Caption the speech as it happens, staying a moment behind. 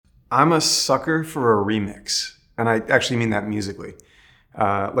I'm a sucker for a remix, and I actually mean that musically.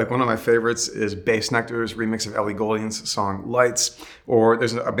 Like one of my favorites is Bass Nectar's remix of Ellie Goulding's song Lights, or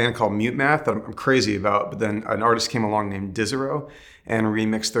there's a band called Mute Math that I'm crazy about, but then an artist came along named Dizzero and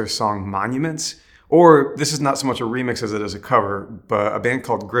remixed their song Monuments. Or this is not so much a remix as it is a cover, but a band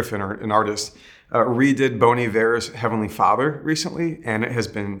called Griffin, or an artist, redid Bon Iver's Heavenly Father recently, and it has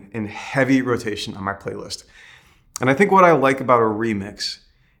been in heavy rotation on my playlist. And I think what I like about a remix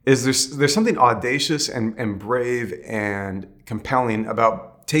is there's something audacious and brave and compelling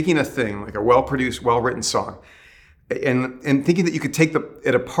about taking a thing, like a well-produced, well-written song, and thinking that you could take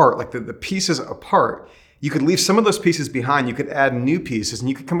it apart, like the pieces apart. You could leave some of those pieces behind, you could add new pieces, and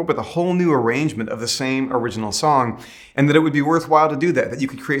you could come up with a whole new arrangement of the same original song, and that it would be worthwhile to do that you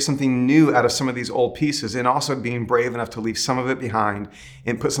could create something new out of some of these old pieces, and also being brave enough to leave some of it behind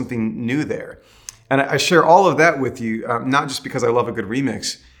and put something new there. And I share all of that with you, not just because I love a good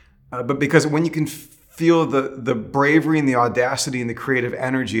remix, but because when you can feel the bravery and the audacity and the creative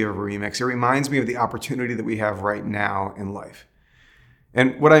energy of a remix, it reminds me of the opportunity that we have right now in life.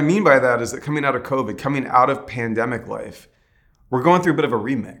 And what I mean by that is that coming out of COVID, coming out of pandemic life, we're going through a bit of a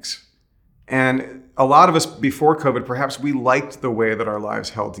remix. And a lot of us before COVID, perhaps we liked the way that our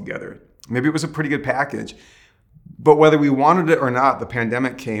lives held together. Maybe it was a pretty good package. But whether we wanted it or not, the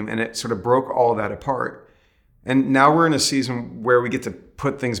pandemic came and it sort of broke all that apart. And now we're in a season where we get to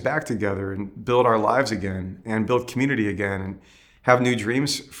put things back together and build our lives again and build community again and have new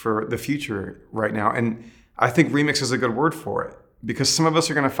dreams for the future right now. And I think remix is a good word for it, because some of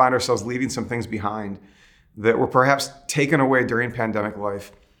us are going to find ourselves leaving some things behind that were perhaps taken away during pandemic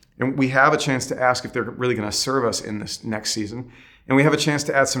life. And we have a chance to ask if they're really going to serve us in this next season. And we have a chance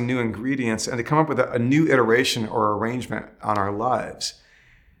to add some new ingredients and to come up with a new iteration or arrangement on our lives.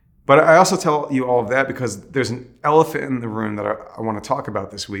 But I also tell you all of that because there's an elephant in the room that I want to talk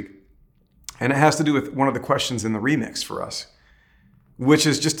about this week. And it has to do with one of the questions in the remix for us, which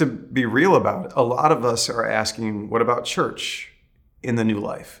is, just to be real about it, a lot of us are asking, what about church in the new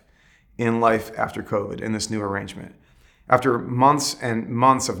life, in life after COVID, in this new arrangement? After months and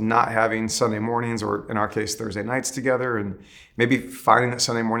months of not having Sunday mornings, or in our case, Thursday nights together, and maybe finding that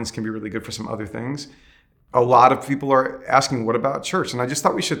Sunday mornings can be really good for some other things, a lot of people are asking, what about church? And I just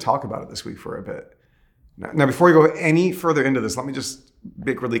thought we should talk about it this week for a bit. Now, before we go any further into this, let me just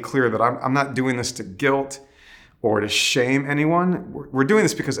make really clear that I'm not doing this to guilt or to shame anyone. We're doing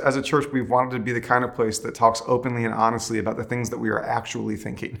this because as a church, we've wanted to be the kind of place that talks openly and honestly about the things that we are actually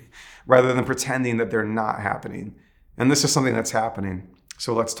thinking, rather than pretending that they're not happening. And this is something that's happening,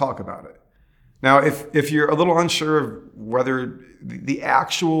 so let's talk about it. Now, if you're a little unsure of whether the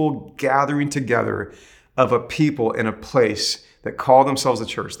actual gathering together of a people in a place that call themselves a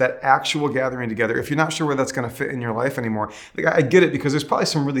church, that actual gathering together, if you're not sure where that's going to fit in your life anymore, like, I get it, because there's probably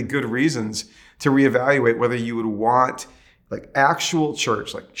some really good reasons to reevaluate whether you would want like actual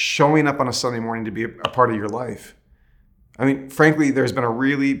church, like showing up on a Sunday morning to be a part of your life. I mean, frankly, there's been a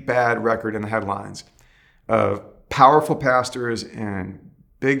really bad record in the headlines of powerful pastors and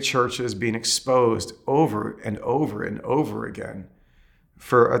big churches being exposed over and over and over again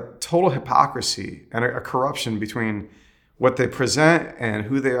for a total hypocrisy and a corruption between what they present and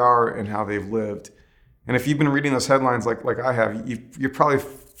who they are and how they've lived. And if you've been reading those headlines like I have, you're probably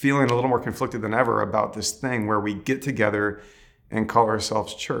feeling a little more conflicted than ever about this thing where we get together and call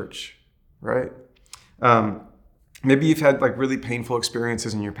ourselves church, right? Maybe you've had like really painful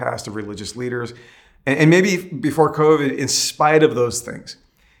experiences in your past of religious leaders. And maybe before COVID, in spite of those things,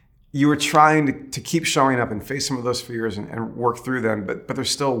 you were trying to keep showing up and face some of those fears and work through them, but they're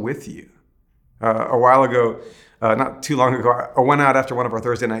still with you. A while ago, not too long ago, I went out after one of our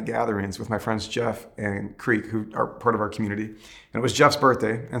Thursday night gatherings with my friends Jeff and Creek, who are part of our community. And it was Jeff's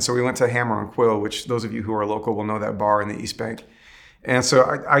birthday. And so we went to Hammer on Quill, which those of you who are local will know that bar in the East Bank. And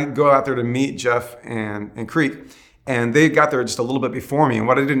so I go out there to meet Jeff and Creek. And they got there just a little bit before me. And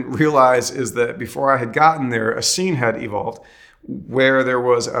what I didn't realize is that before I had gotten there, a scene had evolved where there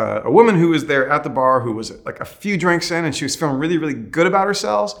was a woman who was there at the bar who was like a few drinks in, and she was feeling really, really good about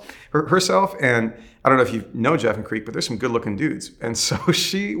herself. And I don't know if you know Jeff and Creek, but there's some good looking dudes. And so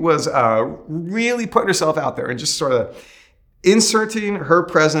she was really putting herself out there and just sort of inserting her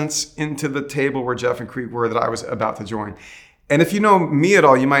presence into the table where Jeff and Creek were that I was about to join. And if you know me at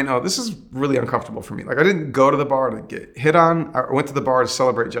all, you might know this is really uncomfortable for me. Like, I didn't go to the bar to get hit on. I went to the bar to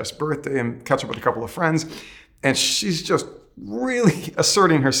celebrate Jeff's birthday and catch up with a couple of friends. And she's just really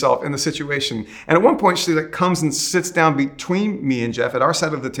asserting herself in the situation. And at one point, she like comes and sits down between me and Jeff at our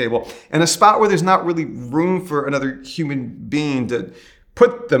side of the table in a spot where there's not really room for another human being to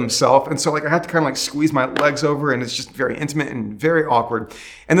put themselves. And so like I had to kind of like squeeze my legs over, and it's just very intimate and very awkward.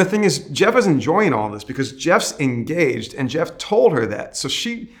 And the thing is, Jeff is enjoying all this because Jeff's engaged, and Jeff told her that. So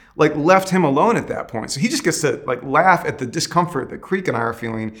she like left him alone at that point. So he just gets to like laugh at the discomfort that Creek and I are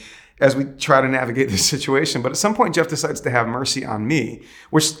feeling as we try to navigate this situation. But at some point, Jeff decides to have mercy on me,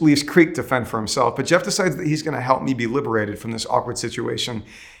 which leaves Creek to fend for himself. But Jeff decides that he's going to help me be liberated from this awkward situation.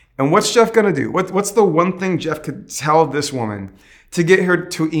 And what's Jeff going to do? What's the one thing Jeff could tell this woman to get her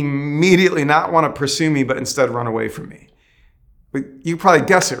to immediately not want to pursue me, but instead run away from me? You probably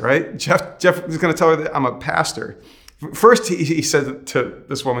guess it, right? Jeff is going to tell her that I'm a pastor. First, he said to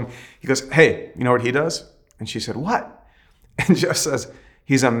this woman, he goes, "Hey, you know what he does?" And she said, "What?" And Jeff says,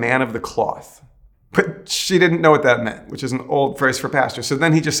 "He's a man of the cloth." But she didn't know what that meant, which is an old phrase for pastor. So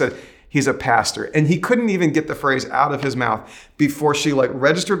then he just said, "He's a pastor." And he couldn't even get the phrase out of his mouth before she like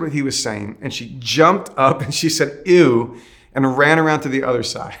registered what he was saying. And she jumped up and she said, "Ew," and ran around to the other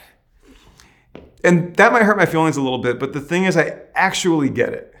side. And that might hurt my feelings a little bit, but the thing is, I actually get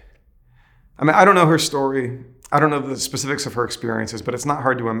it. I mean, I don't know her story. I don't know the specifics of her experiences, but it's not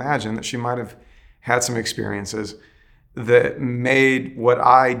hard to imagine that she might have had some experiences that made what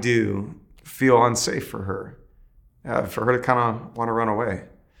I do feel unsafe for her to kind of want to run away.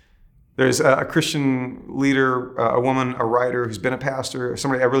 There's a Christian leader, a woman, a writer who's been a pastor,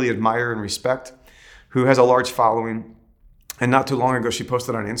 somebody I really admire and respect, who has a large following. And not too long ago, she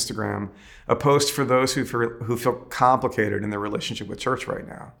posted on Instagram a post for those who feel complicated in their relationship with church right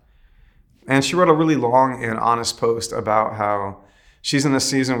now. And she wrote a really long and honest post about how she's in a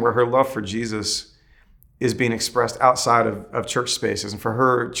season where her love for Jesus is being expressed outside of church spaces. And for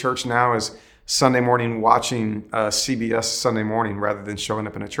her, church now is Sunday morning watching CBS Sunday Morning rather than showing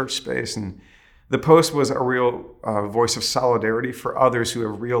up in a church space. And the post was a real voice of solidarity for others who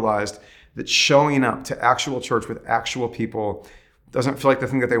have realized that showing up to actual church with actual people doesn't feel like the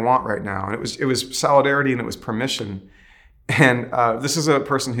thing that they want right now. And it was solidarity and it was permission. And this is a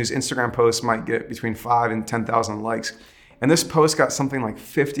person whose Instagram posts might get between 5,000 and 10,000 likes. And this post got something like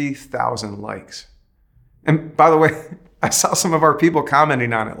 50,000 likes. And by the way, I saw some of our people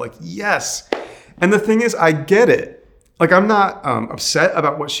commenting on it like, yes. And the thing is, I get it. Like, I'm not upset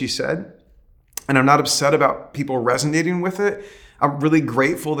about what she said. And I'm not upset about people resonating with it. I'm really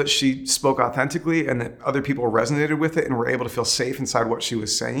grateful that she spoke authentically and that other people resonated with it and were able to feel safe inside what she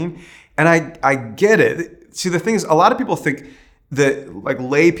was saying. And I get it. See, the thing is, a lot of people think that like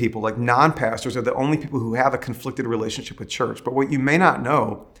lay people, like non-pastors, are the only people who have a conflicted relationship with church. But what you may not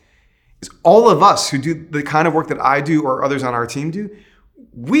know is all of us who do the kind of work that I do or others on our team do,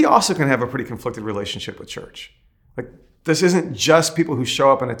 we also can have a pretty conflicted relationship with church. Like, this isn't just people who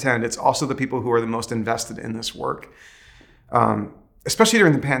show up and attend. It's also the people who are the most invested in this work. Especially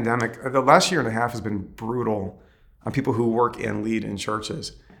during the pandemic, the last year and a half has been brutal on people who work and lead in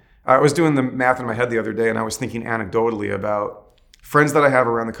churches. I was doing the math in my head the other day, and I was thinking anecdotally about friends that I have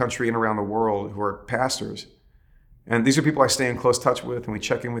around the country and around the world who are pastors. And these are people I stay in close touch with, and we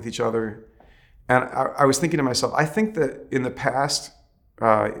check in with each other. And I was thinking to myself, I think that in the past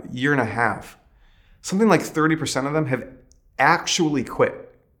year and a half, something like 30% of them have actually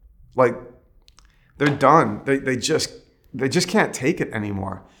quit. Like, they're done. They just can't take it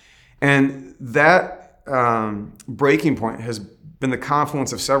anymore. And that breaking point has been the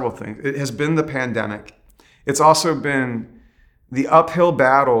confluence of several things. It has been the pandemic. It's also been the uphill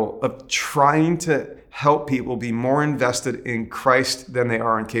battle of trying to help people be more invested in Christ than they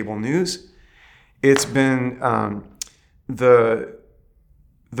are in cable news. It's been the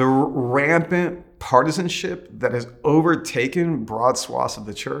rampant partisanship that has overtaken broad swaths of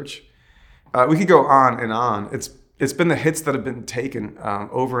the church. We could go on and on. It's been the hits that have been taken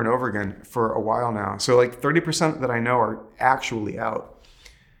over and over again for a while now. So like 30% that I know are actually out.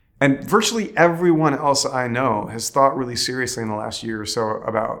 And virtually everyone else I know has thought really seriously in the last year or so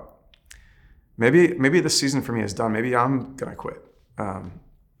about maybe this season for me is done. Maybe I'm going to quit.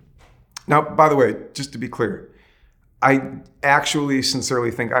 Now, by the way, just to be clear, I actually sincerely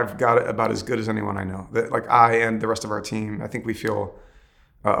think I've got it about as good as anyone I know. That like I and the rest of our team, I think we feel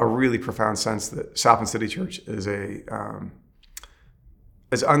a really profound sense that South Bend City Church is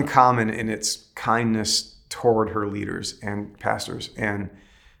is uncommon in its kindness toward her leaders and pastors. And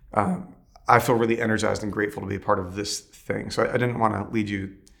I feel really energized and grateful to be a part of this thing. So I didn't want to lead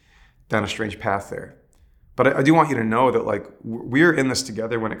you down a strange path there. But I do want you to know that like we're in this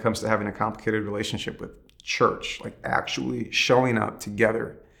together when it comes to having a complicated relationship with church, like actually showing up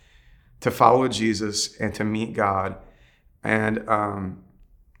together to follow Jesus and to meet God. And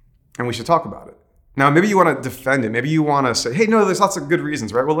we should talk about it. Now, maybe you want to defend it. Maybe you want to say, hey, no, there's lots of good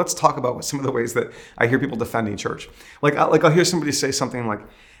reasons, right? Well, let's talk about some of the ways that I hear people defending church. I'll hear somebody say something like,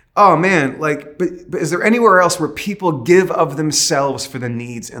 oh man, but is there anywhere else where people give of themselves for the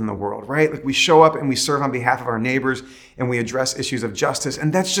needs in the world, right? Like we show up and we serve on behalf of our neighbors and we address issues of justice.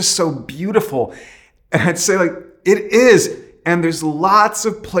 And that's just so beautiful. And I'd say it is. And there's lots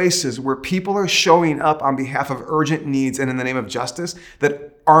of places where people are showing up on behalf of urgent needs and in the name of justice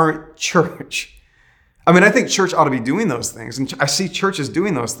that aren't church. I mean, I think church ought to be doing those things. And I see churches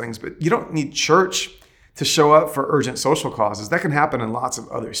doing those things, but you don't need church to show up for urgent social causes. That can happen in lots of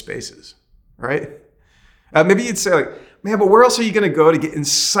other spaces, right? Maybe you'd say man, but where else are you going to go to get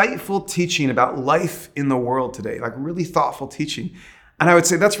insightful teaching about life in the world today? Really thoughtful teaching. And I would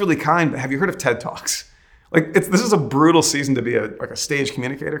say that's really kind, but have you heard of TED Talks? This is a brutal season to be a stage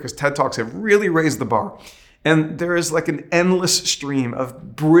communicator because TED Talks have really raised the bar. And there is an endless stream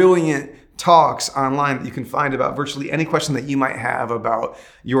of brilliant talks online that you can find about virtually any question that you might have about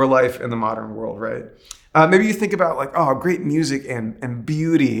your life in the modern world, right? Maybe you think about great music and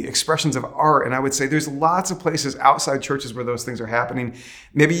beauty, expressions of art. And I would say there's lots of places outside churches where those things are happening.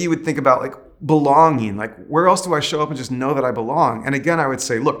 Maybe you would think about belonging, where else do I show up and just know that I belong? And again, I would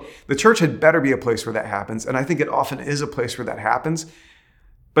say, look, the church had better be a place where that happens. And I think it often is a place where that happens.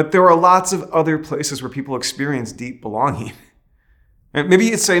 But there are lots of other places where people experience deep belonging. And maybe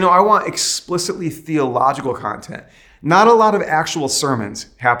you'd say, no, I want explicitly theological content. Not a lot of actual sermons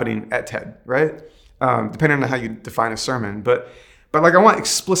happening at TED, right? Depending on how you define a sermon. But I want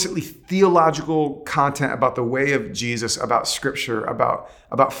explicitly theological content about the way of Jesus, about scripture,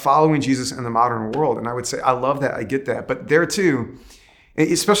 about following Jesus in the modern world. And I would say, I love that, I get that. But there too,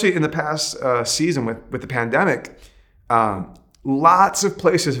 especially in the past season with the pandemic, lots of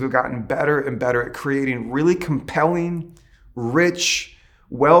places have gotten better and better at creating really compelling, rich,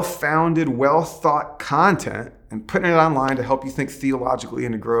 well-founded, well-thought content and putting it online to help you think theologically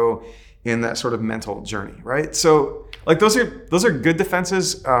and to grow in that sort of mental journey, right? So those are good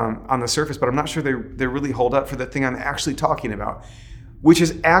defenses on the surface, but I'm not sure they really hold up for the thing I'm actually talking about, which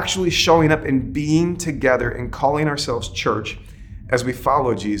is actually showing up and being together and calling ourselves church as we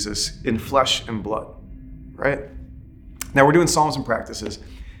follow Jesus in flesh and blood, right? Now we're doing Psalms and practices.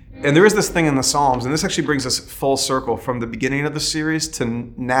 And there is this thing in the Psalms, and this actually brings us full circle from the beginning of the series to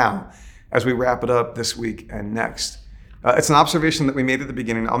now as we wrap it up this week and next. It's an observation that we made at the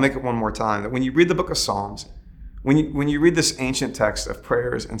beginning. I'll make it one more time. That when you read the book of Psalms, when you read this ancient text of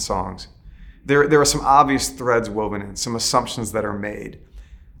prayers and songs, there are some obvious threads woven in, some assumptions that are made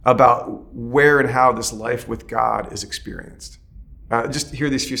about where and how this life with God is experienced. Just hear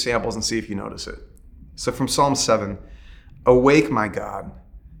these few samples and see if you notice it. So from Psalm 7, awake, my God,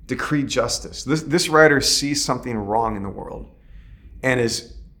 decree justice. This writer sees something wrong in the world and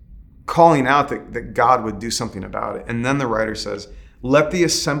is calling out that God would do something about it. And then the writer says, let the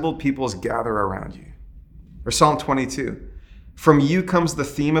assembled peoples gather around you. Or Psalm 22, from you comes the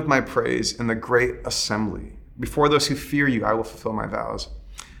theme of my praise in the great assembly. Before those who fear you, I will fulfill my vows.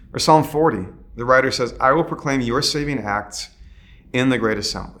 Or Psalm 40, the writer says, I will proclaim your saving acts in the great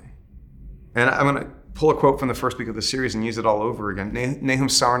assembly. And I'm going to pull a quote from the first week of the series and use it all over again. Nahum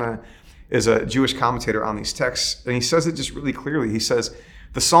Sarna is a Jewish commentator on these texts, and he says it just really clearly. He says,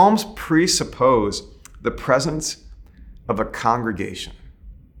 the Psalms presuppose the presence of a congregation.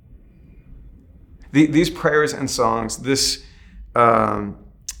 These prayers and songs, this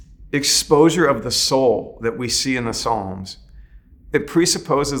exposure of the soul that we see in the Psalms, it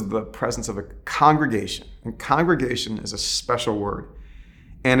presupposes the presence of a congregation. And congregation is a special word.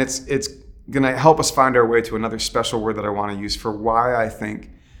 And it's going to help us find our way to another special word that I want to use for why I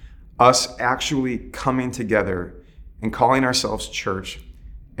think us actually coming together and calling ourselves church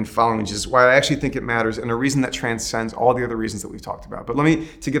and following Jesus, why I actually think it matters, and a reason that transcends all the other reasons that we've talked about. But let me,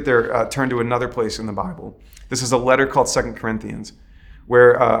 to get there, turn to another place in the Bible. This is a letter called 2 Corinthians,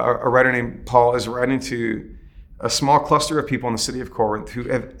 where a writer named Paul is writing to a small cluster of people in the city of Corinth who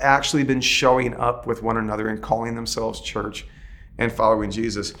have actually been showing up with one another and calling themselves church and following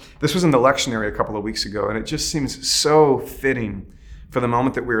Jesus. This was in the lectionary a couple of weeks ago, and it just seems so fitting for the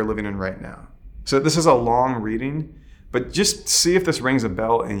moment that we are living in right now. So this is a long reading, but just see if this rings a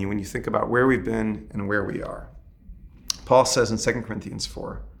bell in you when you think about where we've been and where we are. Paul says in 2 Corinthians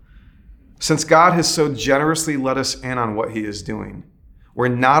 4, since God has so generously let us in on what he is doing, we're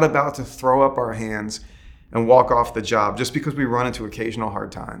not about to throw up our hands and walk off the job just because we run into occasional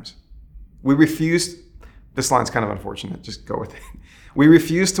hard times. We refuse, this line's kind of unfortunate, just go with it. We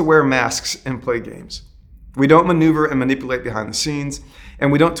refuse to wear masks and play games. We don't maneuver and manipulate behind the scenes, and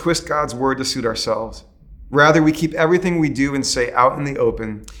we don't twist God's word to suit ourselves. Rather, we keep everything we do and say out in the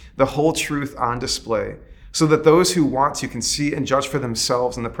open, the whole truth on display, so that those who want to can see and judge for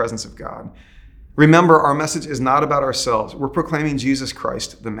themselves in the presence of God. Remember, our message is not about ourselves. We're proclaiming Jesus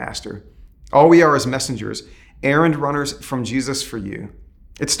Christ, the Master. All we are is messengers, errand runners from Jesus for you.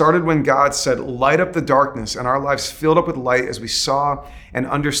 It started when God said, "Light up the darkness," and our lives filled up with light as we saw and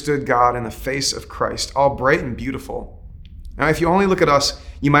understood God in the face of Christ, all bright and beautiful. Now, if you only look at us,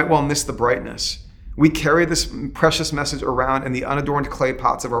 you might well miss the brightness. We carry this precious message around in the unadorned clay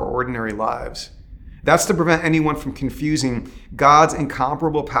pots of our ordinary lives. That's to prevent anyone from confusing God's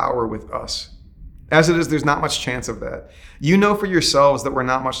incomparable power with us. As it is, there's not much chance of that. You know for yourselves that we're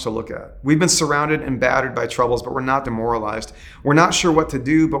not much to look at. We've been surrounded and battered by troubles, but we're not demoralized. We're not sure what to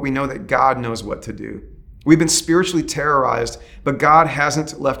do, but we know that God knows what to do. We've been spiritually terrorized, but God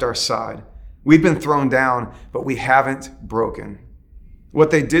hasn't left our side. We've been thrown down, but we haven't broken.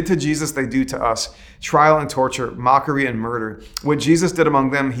 What they did to Jesus, they do to us. Trial and torture, mockery and murder. What Jesus did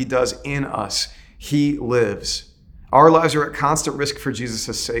among them, he does in us. He lives. Our lives are at constant risk for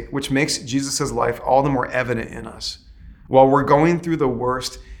Jesus' sake, which makes Jesus' life all the more evident in us. While we're going through the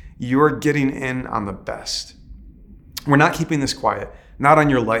worst, you're getting in on the best. We're not keeping this quiet, not on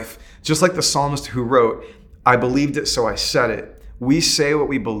your life. Just like the psalmist who wrote, "I believed it, so I said it." We say what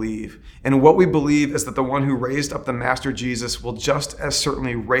we believe. And what we believe is that the one who raised up the Master Jesus will just as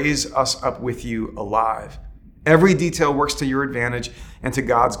certainly raise us up with you alive. Every detail works to your advantage and to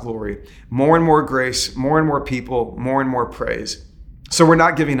God's glory. More and more grace, more and more people, more and more praise. So we're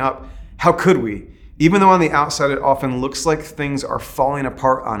not giving up. How could we? Even though on the outside it often looks like things are falling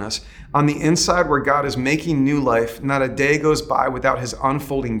apart on us, on the inside where God is making new life, not a day goes by without his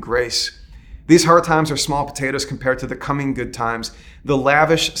unfolding grace. These hard times are small potatoes compared to the coming good times, the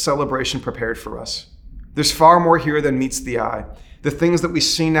lavish celebration prepared for us. There's far more here than meets the eye. The things that we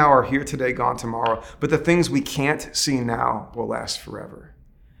see now are here today, gone tomorrow, but the things we can't see now will last forever.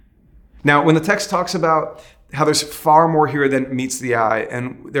 Now, when the text talks about how there's far more here than meets the eye,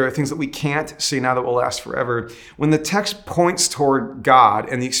 and there are things that we can't see now that will last forever, when the text points toward God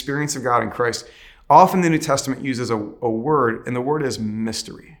and the experience of God in Christ, often the New Testament uses a word, and the word is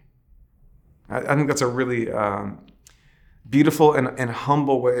mystery. I think that's a really beautiful and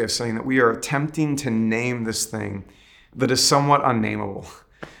humble way of saying that we are attempting to name this thing that is somewhat unnameable.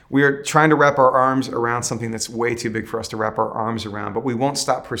 We are trying to wrap our arms around something that's way too big for us to wrap our arms around, but we won't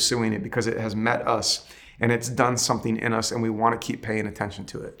stop pursuing it because it has met us and it's done something in us and we want to keep paying attention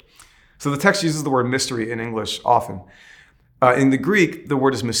to it. So the text uses the word mystery in English often. In the Greek, the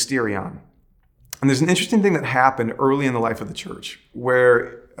word is mysterion. And there's an interesting thing that happened early in the life of the church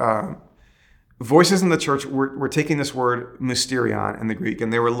where voices in the church were taking this word mysterion in the Greek,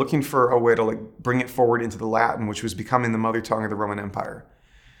 and they were looking for a way to bring it forward into the Latin, which was becoming the mother tongue of the Roman Empire.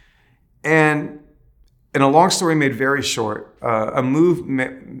 And in a long story made very short, a move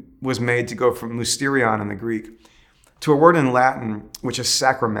was made to go from mysterion in the Greek to a word in Latin, which is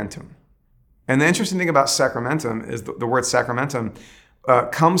sacramentum. And the interesting thing about sacramentum is the word sacramentum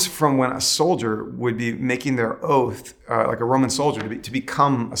comes from when a soldier would be making their oath, like a Roman soldier, to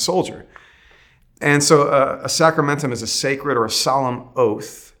become a soldier. And so a sacramentum is a sacred or a solemn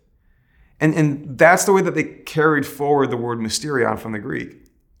oath. And that's the way that they carried forward the word mysterion from the Greek.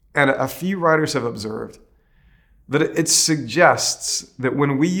 And a few writers have observed that it suggests that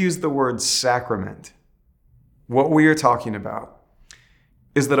when we use the word sacrament, what we are talking about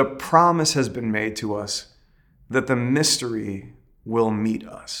is that a promise has been made to us that the mystery will meet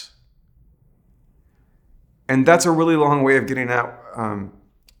us. And that's a really long way of getting at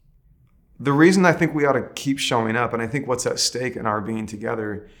the reason I think we ought to keep showing up, and I think what's at stake in our being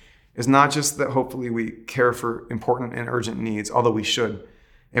together, is not just that hopefully we care for important and urgent needs, although we should,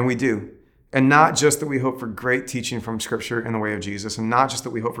 and we do. And not just that we hope for great teaching from Scripture in the way of Jesus, and not just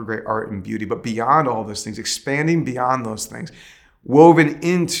that we hope for great art and beauty, but beyond all those things, expanding beyond those things, woven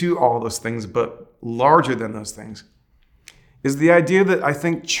into all those things, but larger than those things, is the idea that I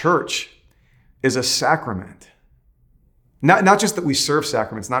think church is a sacrament. Not just that we serve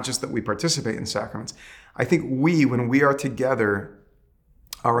sacraments, not just that we participate in sacraments. I think when we are together,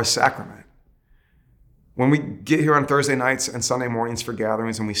 are a sacrament. When we get here on Thursday nights and Sunday mornings for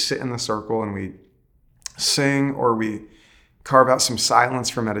gatherings and we sit in the circle and we sing or we carve out some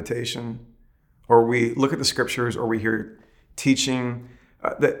silence for meditation or we look at the scriptures or we hear teaching,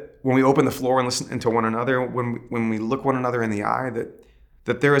 that when we open the floor and listen to one another, when we look one another in the eye,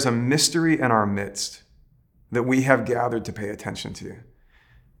 that there is a mystery in our midst that we have gathered to pay attention to.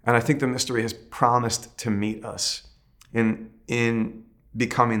 And I think the mystery has promised to meet us in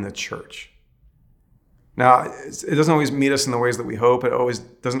becoming the church. Now, it doesn't always meet us in the ways that we hope.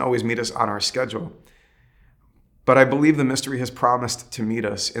 It doesn't always meet us on our schedule. But I believe the mystery has promised to meet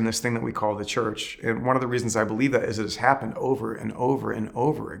us in this thing that we call the church. And one of the reasons I believe that is it has happened over and over and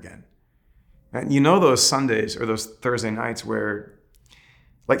over again. And you know those Sundays or those Thursday nights where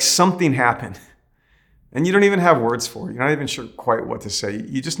like something happened and you don't even have words for it. You're not even sure quite what to say.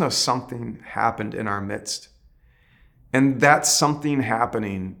 You just know something happened in our midst. And that something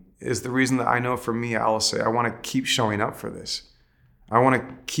happening is the reason that I know for me, I'll say, I want to keep showing up for this. I want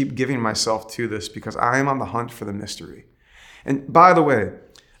to keep giving myself to this because I am on the hunt for the mystery. And by the way,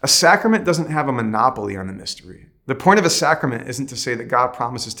 a sacrament doesn't have a monopoly on the mystery. The point of a sacrament isn't to say that God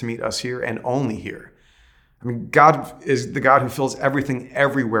promises to meet us here and only here. I mean, God is the God who fills everything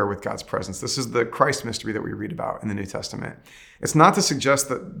everywhere with God's presence. This is the Christ mystery that we read about in the New Testament. It's not to suggest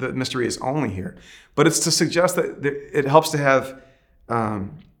that the mystery is only here, but it's to suggest that it helps to have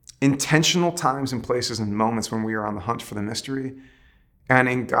intentional times and places and moments when we are on the hunt for the mystery. And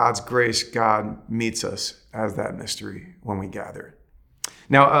in God's grace, God meets us as that mystery when we gather.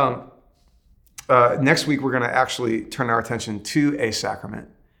 Now, next week, we're going to actually turn our attention to a sacrament,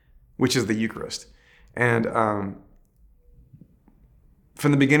 which is the Eucharist. And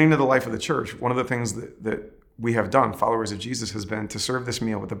from the beginning of the life of the church, one of the things that we have done, followers of Jesus, has been to serve this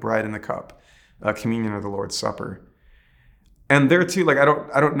meal with the bread and the cup, communion or the Lord's Supper. And there too, like I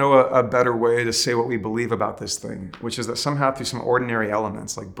don't know a better way to say what we believe about this thing, which is that somehow through some ordinary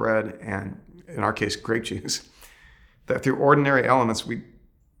elements like bread and, in our case, grape juice, that through ordinary elements we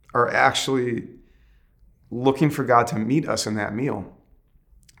are actually looking for God to meet us in that meal.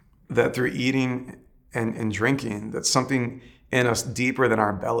 That through eating and drinking, that something in us deeper than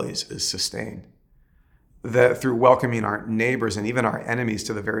our bellies is sustained. That through welcoming our neighbors and even our enemies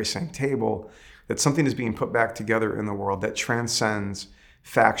to the very same table, that something is being put back together in the world that transcends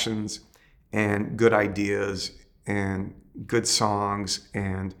factions and good ideas and good songs,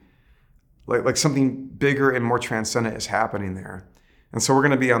 and like something bigger and more transcendent is happening there. And so we're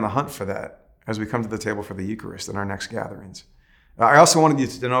going to be on the hunt for that as we come to the table for the Eucharist in our next gatherings. I also wanted you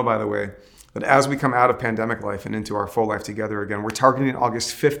to know, by the way, that as we come out of pandemic life and into our full life together again, we're targeting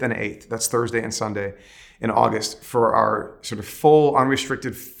August 5th and 8th. That's Thursday and Sunday in August for our sort of full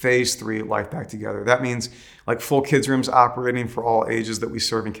unrestricted phase 3 life back together. That means like full kids rooms operating for all ages that we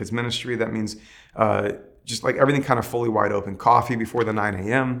serve in kids ministry. That means just like everything kind of fully wide open, coffee before the 9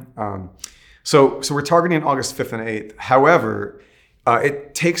 a.m. So we're targeting August 5th and 8th. However,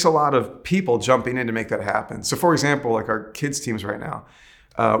 it takes a lot of people jumping in to make that happen. So for example, like our kids teams right now,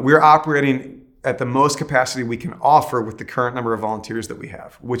 we're operating at the most capacity we can offer with the current number of volunteers that we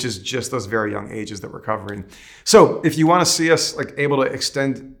have, which is just those very young ages that we're covering. So if you want to see us like able to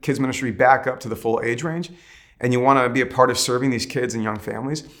extend kids ministry back up to the full age range, and you want to be a part of serving these kids and young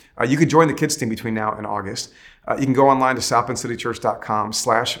families, you could join the kids team between now and August. You can go online to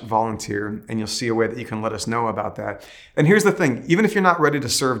southbendcitychurch.com/volunteer, and you'll see a way that you can let us know about that. And here's the thing, even if you're not ready to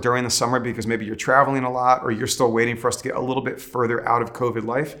serve during the summer because maybe you're traveling a lot or you're still waiting for us to get a little bit further out of COVID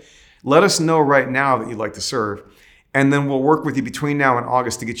life, let us know right now that you'd like to serve. And then we'll work with you between now and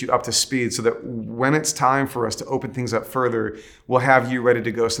August to get you up to speed so that when it's time for us to open things up further, we'll have you ready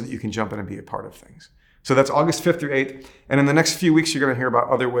to go so that you can jump in and be a part of things. So that's August 5th through 8th. And in the next few weeks, you're going to hear about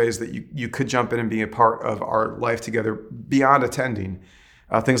other ways that you could jump in and be a part of our life together beyond attending.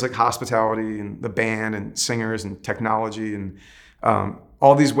 Things like hospitality and the band and singers and technology and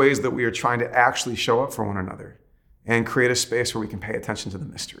all these ways that we are trying to actually show up for one another and create a space where we can pay attention to the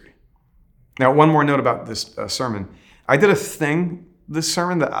mystery. Now, one more note about this sermon. I did a thing this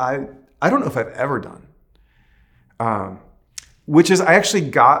sermon that I don't know if I've ever done, which is I actually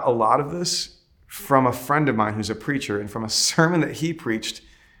got a lot of this from a friend of mine who's a preacher and from a sermon that he preached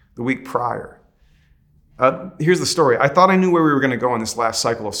the week prior. Here's the story. I thought I knew where we were going to go in this last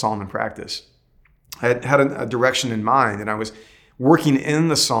cycle of Psalm and practice. I had a direction in mind, and I was working in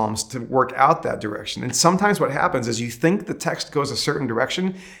the Psalms to work out that direction. And sometimes what happens is you think the text goes a certain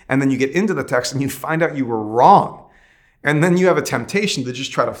direction, and then you get into the text and you find out you were wrong. And then you have a temptation to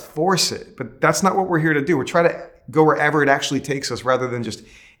just try to force it. But that's not what we're here to do. We're trying to go wherever it actually takes us rather than just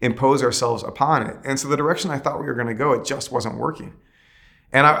impose ourselves upon it. And so the direction I thought we were going to go, it just wasn't working.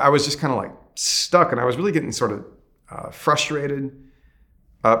 And I was just kind of like stuck, and I was really getting sort of frustrated.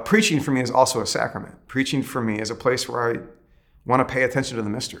 Preaching for me is also a sacrament. Preaching for me is a place where I want to pay attention to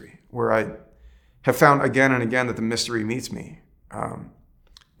the mystery, where I have found again and again that the mystery meets me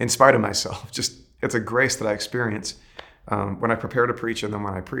in spite of myself. Just it's a grace that I experience when I prepare to preach and then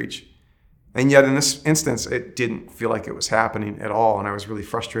when I preach. And yet in this instance, it didn't feel like it was happening at all. And I was really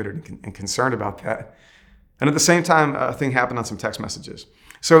frustrated and concerned about that. And at the same time, a thing happened on some text messages.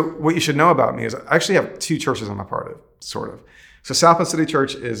 So what you should know about me is I actually have 2 churches I'm a part of, sort of. So Southland City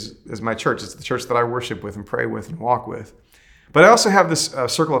Church is my church. It's the church that I worship with and pray with and walk with. But I also have this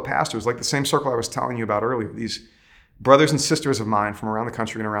circle of pastors, like the same circle I was telling you about earlier, these brothers and sisters of mine from around the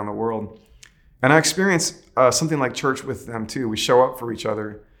country and around the world. And I experience something like church with them too. We show up for each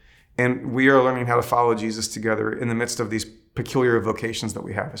other, and we are learning how to follow Jesus together in the midst of these peculiar vocations that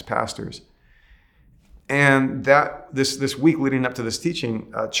we have as pastors. And that this week leading up to this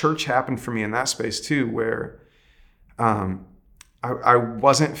teaching, church happened for me in that space too, where I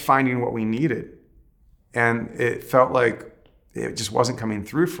wasn't finding what we needed. And it felt like it just wasn't coming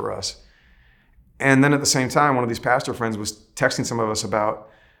through for us. And then at the same time, one of these pastor friends was texting some of us about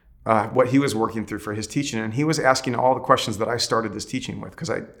what he was working through for his teaching. And he was asking all the questions that I started this teaching with, because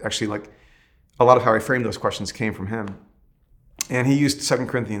I actually a lot of how I framed those questions came from him. And he used 2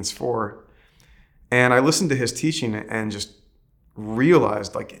 Corinthians 4. And I listened to his teaching and just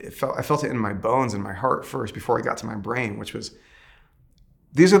realized, I felt it in my bones and my heart first before I got to my brain, which was,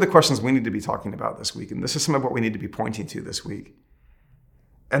 these are the questions we need to be talking about this week. And this is some of what we need to be pointing to this week.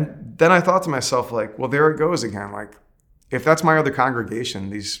 And then I thought to myself, well, there it goes again. If that's my other congregation,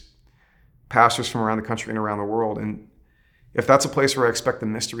 these pastors from around the country and around the world, and if that's a place where I expect the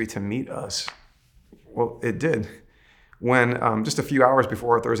mystery to meet us, well, it did. When just a few hours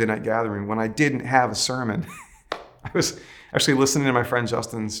before our Thursday night gathering, when I didn't have a sermon, I was actually listening to my friend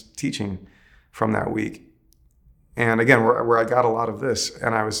Justin's teaching from that week. And again, where I got a lot of this,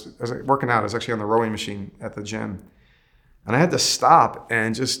 and I was working out. I was actually on the rowing machine at the gym. And I had to stop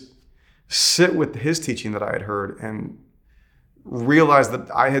and just sit with his teaching that I had heard and realize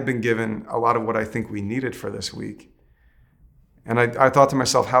that I had been given a lot of what I think we needed for this week. And I thought to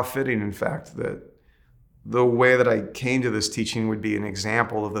myself, how fitting, in fact, that the way that I came to this teaching would be an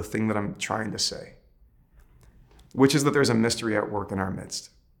example of the thing that I'm trying to say, which is that there's a mystery at work in our midst.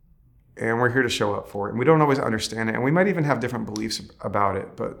 And we're here to show up for it. And we don't always understand it. And we might even have different beliefs about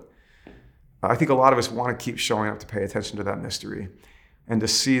it. But I think a lot of us want to keep showing up to pay attention to that mystery and to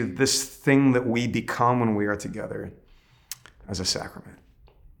see this thing that we become when we are together as a sacrament.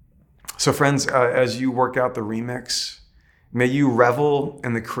 So friends, as you work out the remix, may you revel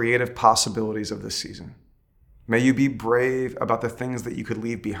in the creative possibilities of this season. May you be brave about the things that you could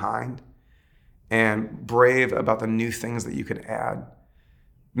leave behind and brave about the new things that you could add.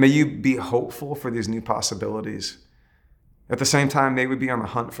 May you be hopeful for these new possibilities. At the same time, may we be on the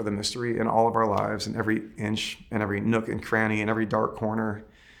hunt for the mystery in all of our lives, in every inch and every nook and cranny and every dark corner.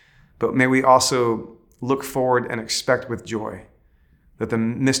 But may we also look forward and expect with joy that the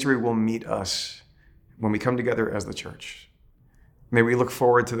mystery will meet us when we come together as the church. May we look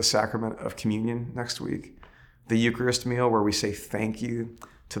forward to the sacrament of communion next week, the Eucharist meal where we say thank you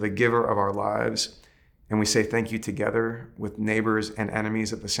to the giver of our lives, and we say thank you together with neighbors and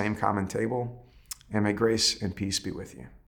enemies at the same common table. And may grace and peace be with you.